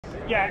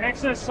Yeah,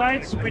 next to the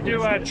sights, we do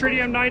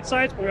tritium night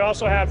sights, but we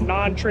also have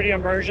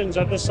non-tritium versions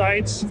of the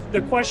sights.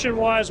 The question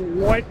was,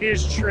 what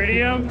is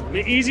tritium?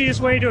 The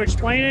easiest way to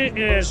explain it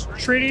is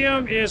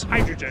tritium is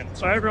hydrogen.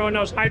 So everyone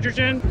knows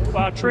hydrogen,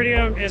 while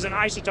tritium is an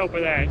isotope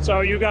of that. So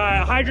you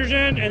got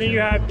hydrogen, and then you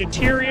have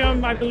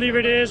deuterium, I believe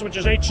it is, which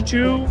is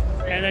H2,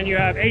 and then you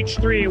have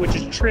H3, which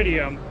is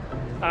tritium.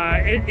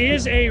 It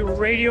is a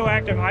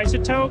radioactive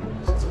isotope,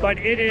 but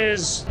it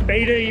is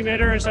beta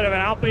emitter instead of an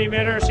alpha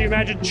emitter. So you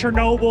imagine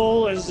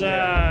Chernobyl is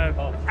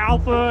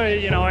alpha,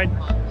 you know, it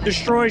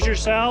destroys your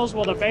cells.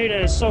 Well, the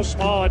beta is so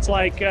small, it's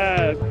like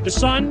the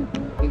sun,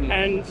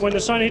 and when the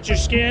sun hits your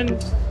skin,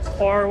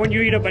 or when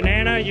you eat a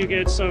banana, you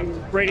get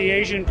some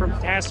radiation from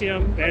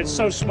potassium. And it's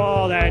so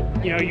small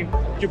that, you know,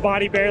 your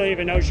body barely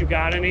even knows you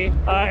got any.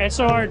 And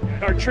so our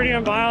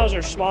tritium vials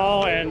are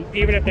small, and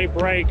even if they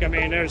break, I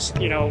mean, there's,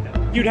 you know,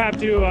 you'd have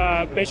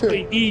to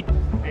basically eat,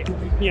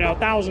 you know,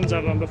 thousands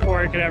of them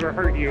before it could ever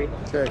hurt you.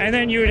 Okay. And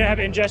then you would have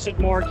ingested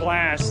more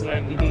glass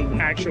than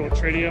actual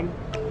tritium.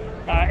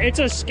 It's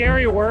a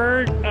scary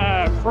word.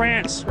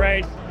 France,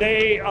 right?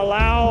 They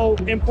allow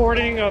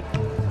importing of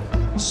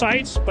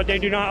sites, but they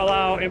do not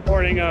allow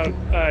importing of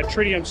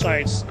tritium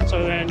sites.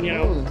 So then, you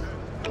know,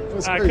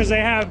 because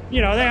they have,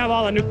 you know, they have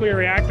all the nuclear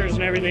reactors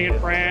and everything in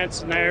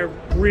France, and they're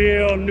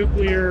real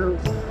nuclear.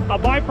 A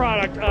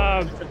byproduct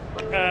of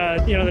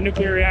you know, the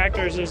nuclear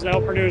reactors is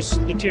they'll produce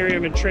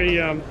deuterium and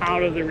tritium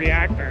out of the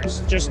reactors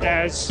just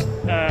as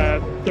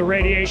the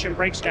radiation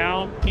breaks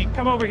down. You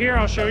come over here,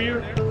 I'll show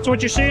you. So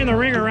what you see in the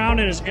ring around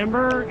it is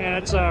ember,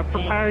 and it's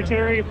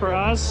proprietary for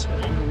us.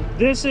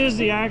 This is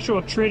the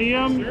actual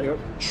tritium. Yep.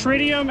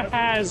 Tritium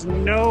has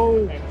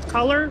no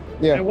color,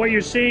 and what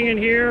you're seeing in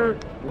here,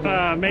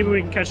 maybe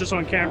we can catch this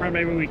on camera,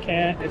 maybe we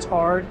can't, it's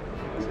hard.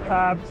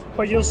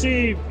 But you'll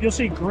see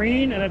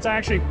green, and it's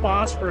actually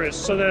phosphorus.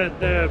 So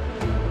the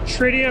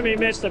tritium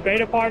emits the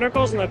beta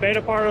particles, and the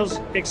beta particles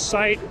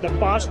excite the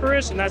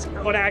phosphorus, and that's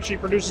what actually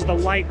produces the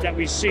light that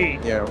we see.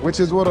 Yeah, which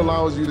is what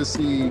allows you to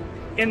see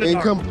in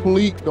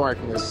complete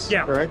darkness.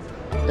 Yeah. Correct?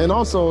 And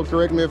also,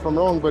 correct me if I'm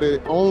wrong, but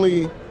it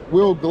only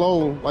will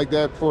glow like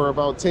that for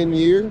about 10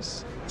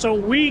 years. So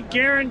we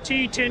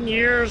guarantee 10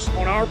 years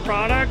on our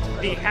product.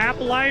 The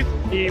half-life,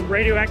 the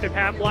radioactive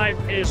half-life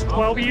is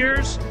 12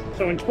 years.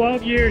 So in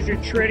 12 years, your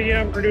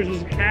tritium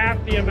produces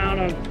half the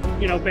amount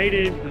of, you know,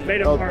 beta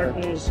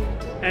particles.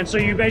 And so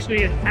you basically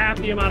get half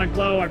the amount of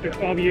glow after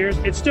 12 years.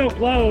 It still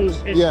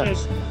glows, it's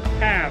just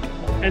half.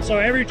 And so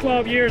every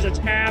 12 years, it's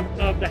half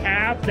of the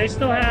half. They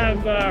still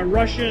have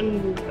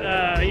Russian,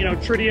 you know,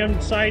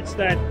 tritium sites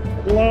that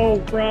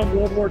glow from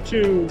World War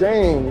II.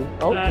 Dang,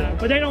 okay.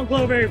 But they don't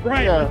glow very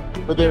bright. Yeah,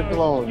 but they're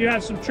glowing. You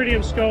have some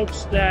tritium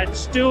scopes that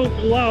still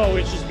glow,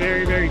 it's just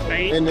very, very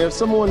faint. And if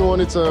someone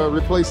wanted to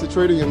replace the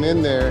tritium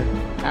in there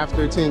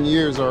after 10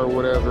 years or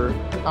whatever,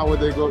 how would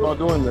they go about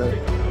doing that?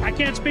 I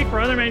can't speak for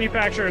other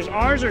manufacturers.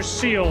 Ours are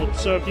sealed,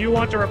 so if you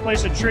want to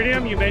replace a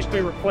tritium, you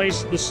basically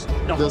replace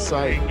the whole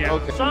site. thing. Yeah.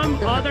 Okay. Some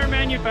other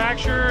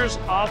manufacturers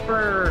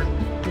offer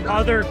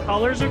other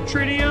colors of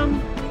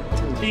tritium.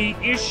 The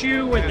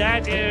issue with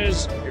that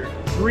is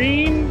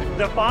green,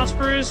 the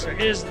phosphorus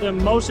is the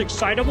most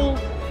excitable,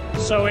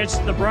 so it's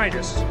the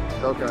brightest.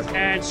 Okay.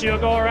 And so you'll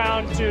go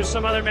around to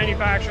some other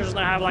manufacturers and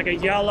they have like a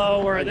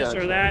yellow or this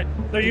or that.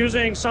 They're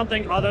using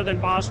something other than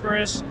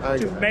phosphorus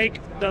to make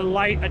the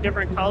light a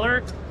different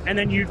color, and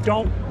then you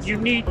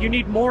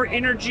need more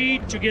energy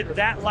to get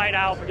that light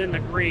out than the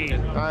green.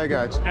 I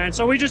got you. And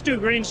so we just do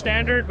green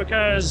standard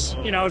because,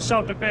 you know,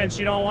 self-defense.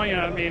 You don't want, you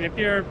know, I mean, if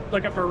you're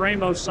looking for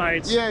rainbow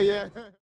sights. Yeah.